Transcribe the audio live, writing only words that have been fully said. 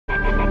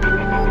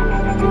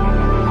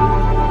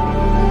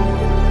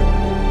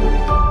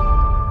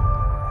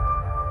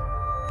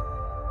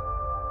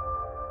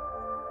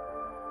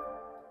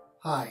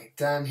Hi,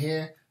 Dan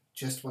here.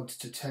 Just wanted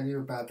to tell you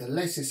about the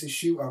latest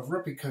issue of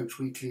Rugby Coach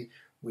Weekly,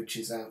 which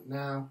is out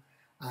now.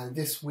 And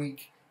this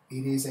week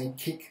it is a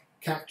kick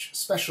catch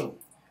special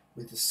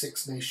with the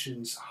Six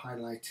Nations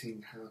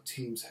highlighting how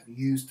teams have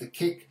used the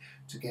kick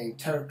to gain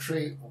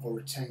territory or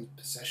retain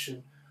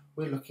possession.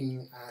 We're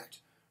looking at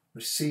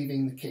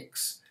receiving the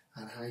kicks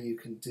and how you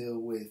can deal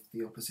with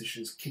the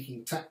opposition's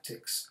kicking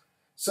tactics.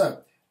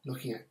 So,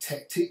 looking at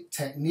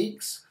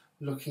techniques,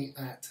 looking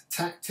at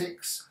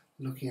tactics,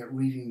 looking at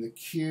reading the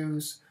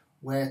cues,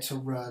 where to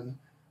run,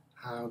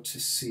 how to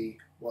see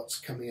what's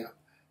coming up.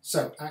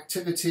 So,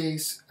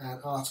 activities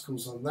and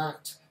articles on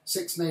that,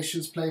 Six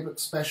Nations Playbook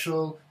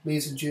Special,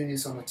 Me's and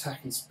Juniors on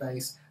attacking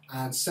space,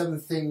 and 7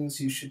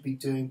 things you should be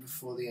doing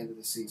before the end of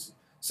the season.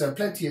 So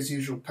plenty as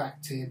usual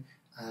packed in,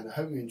 and I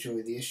hope you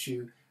enjoy the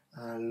issue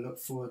and look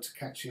forward to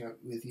catching up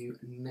with you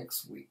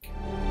next week.